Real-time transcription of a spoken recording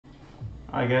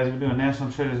Alright guys, we're doing National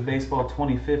Treasures Baseball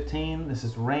 2015. This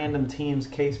is random teams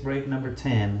case break number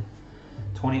 10.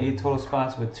 28 total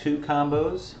spots with 2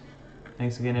 combos.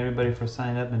 Thanks again everybody for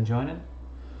signing up and joining.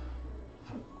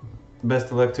 Best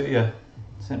of luck to you.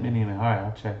 Sent me an email. Alright,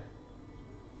 I'll check.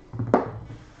 I'm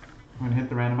going to hit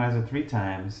the randomizer 3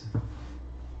 times.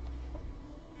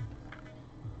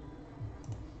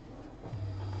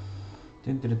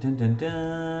 Dun, dun, dun, dun,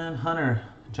 dun. Hunter,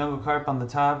 Jungle Carp on the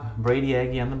top, Brady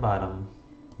Aggie on the bottom.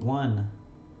 1,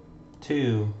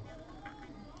 2,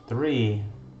 3.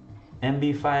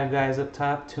 MB5 guys up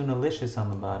top, Tunalicious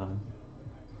on the bottom.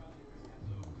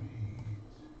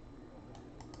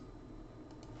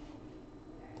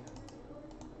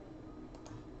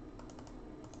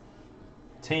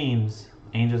 Teams,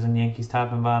 Angels and Yankees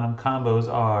top and bottom.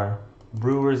 Combos are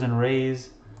Brewers and Rays,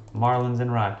 Marlins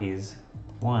and Rockies.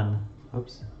 1,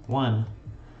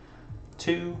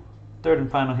 2, third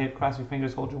and final hit, cross your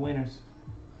fingers, hold your winners.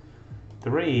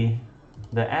 3,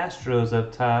 the Astros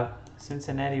up top,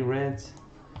 Cincinnati Reds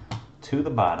to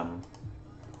the bottom.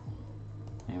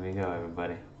 Here we go,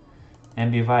 everybody.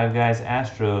 MB5 guys,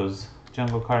 Astros,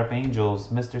 Jungle Carp Angels,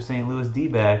 Mr. St. Louis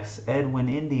D-backs, Edwin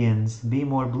Indians,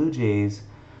 B-More Blue Jays,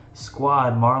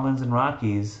 Squad Marlins and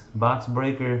Rockies, Box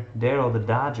Breaker Daryl the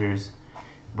Dodgers,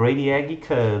 Brady Aggie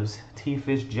Cubs,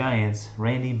 T-Fish Giants,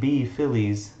 Randy B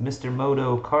Phillies, Mr.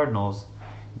 Moto Cardinals,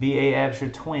 B.A.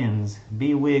 Absher Twins,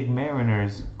 B-Wig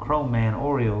Mariners, Chrome Man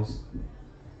Orioles,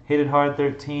 Hit It Hard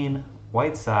 13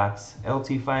 White Sox,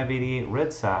 LT 588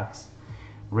 Red Sox,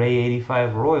 Ray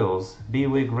 85 Royals,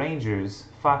 B-Wig Rangers,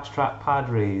 Foxtrot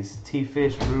Padres,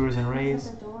 T-Fish Brewers and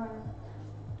Rays,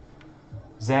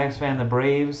 Zags Fan the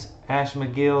Braves, Ash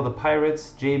McGill the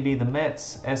Pirates, JB the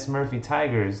Mets, S Murphy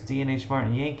Tigers, DNH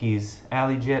Martin Yankees,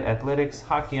 Alley Jet Athletics,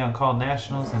 Hockey on Call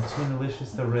Nationals, and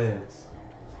Tunalicious the Reds.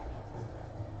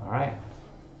 Alright,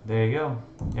 there you go.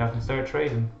 Y'all can start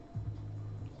trading.